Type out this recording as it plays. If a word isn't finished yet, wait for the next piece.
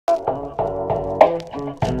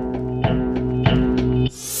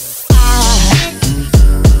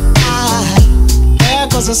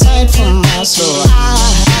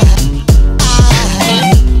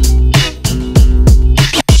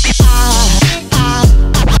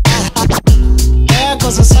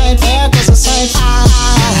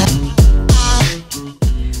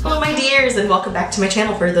And welcome back to my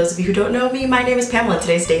channel. For those of you who don't know me, my name is Pamela.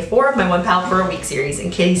 Today's day 4 of my One Palette for a Week series. In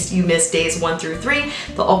case you missed days 1 through 3,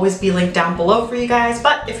 they'll always be linked down below for you guys,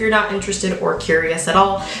 but if you're not interested or curious at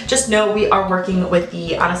all, just know we are working with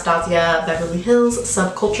the Anastasia Beverly Hills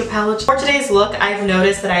Subculture palette. For today's look, I've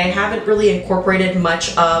noticed that I haven't really incorporated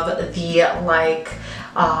much of the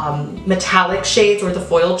metallic shades or the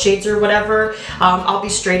foiled shades or whatever. I'll be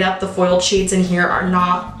straight up, the foiled shades in here are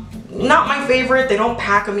not my favorite. They don't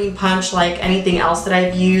pack a mean punch like anything else that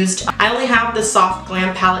I've used. I only have the soft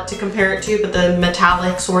glam palette to compare it to, but the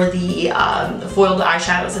metallics or the foiled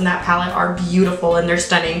eyeshadows in that palette are beautiful and they're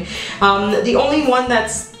stunning. The only one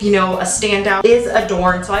that's, you know, a standout is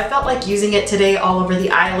ADORN, so I felt like using it today all over the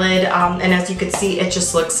eyelid, and as you can see, it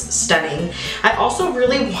just looks stunning. I also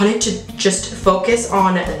really wanted to just focus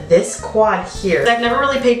on this quad here. I've never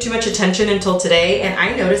really paid too much attention until today, and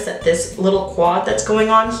I noticed that this little quad that's going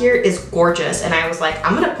on here is gorgeous, and I was like,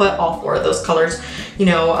 I'm gonna put all 4 of those colors, you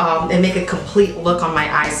know, and make a complete look on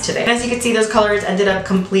my eyes today. And as you can see, those colors ended up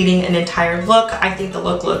completing an entire look. I think the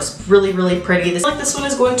look looks really, really pretty. This one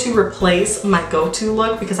is going to replace my go-to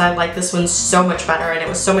look because I like this one so much better and it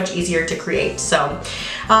was so much easier to create. So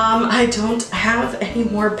I don't have any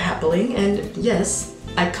more babbling, and yes,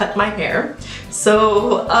 I cut my hair.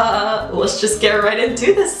 So let's just get right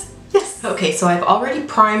into this. Yes. Okay, so I've already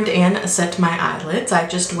primed and set my eyelids. I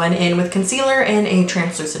just went in with concealer and a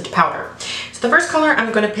translucent powder. So the first color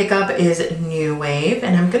I'm going to pick up is New Wave,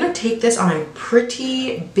 and I'm going to take this on a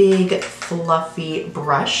pretty big fluffy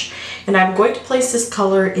brush, and I'm going to place this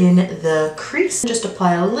color in the crease and just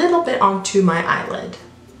apply a little bit onto my eyelid.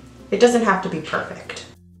 It doesn't have to be perfect.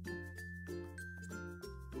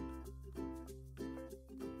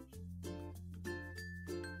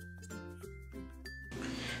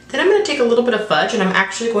 Then I'm going to take a little bit of fudge, and I'm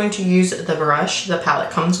actually going to use the brush the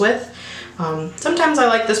palette comes with. Sometimes I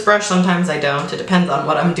like this brush, sometimes I don't. It depends on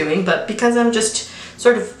what I'm doing, but because I'm just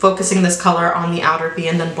sort of focusing this color on the outer V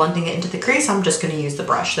and then blending it into the crease, I'm just going to use the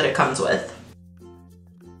brush that it comes with.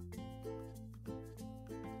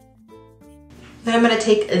 Then I'm going to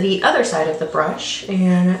take the other side of the brush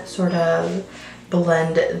and sort of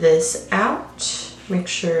blend this out. Make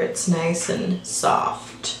sure it's nice and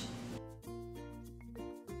soft.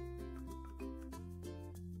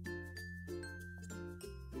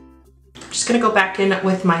 Just gonna go back in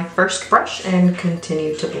with my first brush and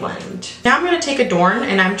continue to blend. Now I'm gonna take ADORN,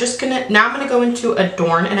 and I'm gonna go into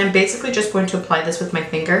ADORN, and I'm basically just going to apply this with my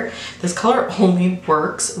finger. This color only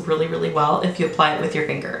works really, really well if you apply it with your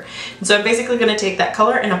finger. And so I'm basically gonna take that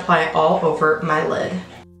color and apply it all over my lid.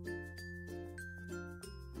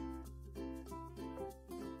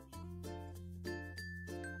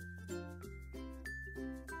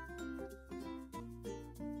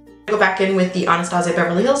 Go back in with the Anastasia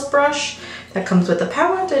Beverly Hills brush that comes with the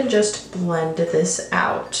palette and just blend this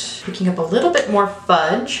out. Picking up a little bit more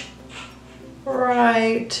fudge,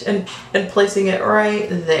 right, and placing it right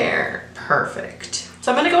there. Perfect.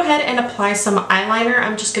 So I'm gonna go ahead and apply some eyeliner.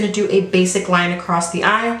 I'm just gonna do a basic line across the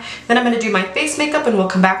eye. Then I'm gonna do my face makeup and we'll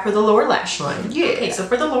come back for the lower lash line. Yeah. Okay, so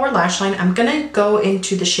for the lower lash line, I'm gonna go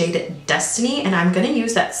into the shade Destiny, and I'm gonna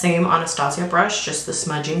use that same Anastasia brush, just the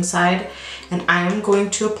smudging side. And I'm going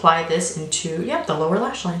to apply this into, yeah, the lower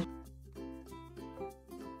lash line.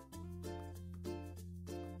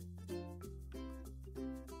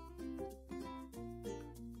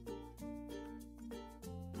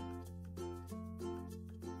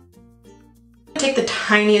 Take the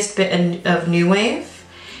tiniest bit of New Wave,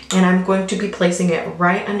 and I'm going to be placing it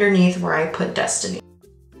right underneath where I put Destiny.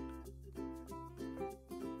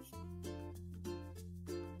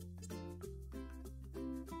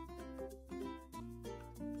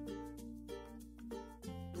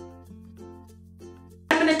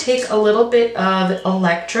 I'm going to take a little bit of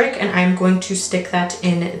Electric, and I'm going to stick that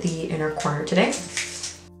in the inner corner today.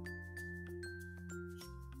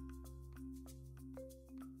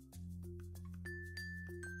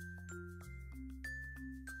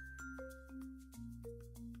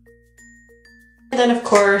 And then of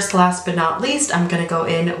course, last but not least, I'm gonna go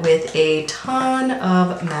in with a ton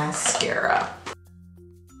of mascara.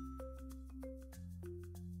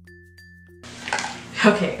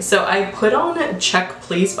 Okay, so I put on Check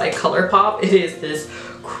Please by ColourPop. It is this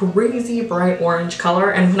crazy bright orange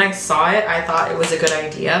color, and when I saw it, I thought it was a good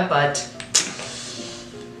idea, but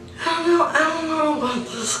I don't know about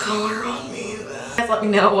this color on me. As let me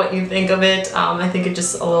know what you think of it. I think it's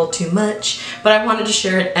just a little too much, but I wanted to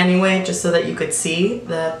share it anyway just so that you could see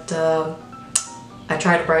that I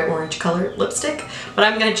tried a bright orange colored lipstick, but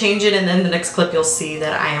I'm going to change it, and then the next clip you'll see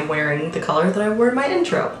that I am wearing the color that I wore in my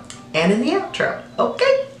intro and in the outro.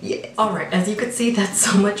 Okay? Yeah. Alright, as you can see, that's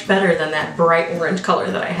so much better than that bright orange color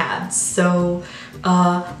that I had. So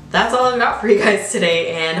that's all I've got for you guys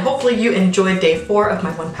today, and hopefully you enjoyed day 4 of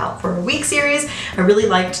my One Palette for a Week series. I really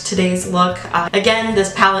liked today's look. Again,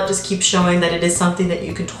 this palette just keeps showing that it is something that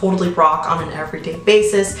you can totally rock on an everyday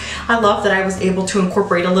basis. I love that I was able to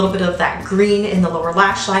incorporate a little bit of that green in the lower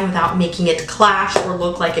lash line without making it clash or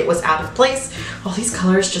look like it was out of place. All these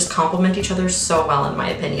colors just complement each other so well in my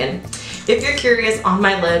opinion. If you're curious, on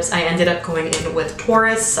my lips, I ended up going in with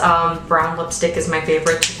Taurus. Brown lipstick is my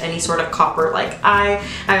favorite, any sort of copper like eye.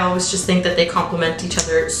 I always just think that they complement each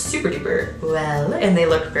other super duper well, and they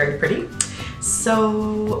look very pretty.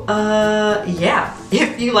 So, yeah,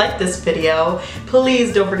 if you like this video,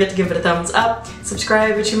 please don't forget to give it a thumbs up,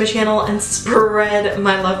 subscribe to my channel, and spread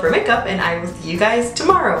my love for makeup, and I will see you guys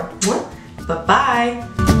tomorrow.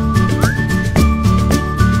 Bye-bye!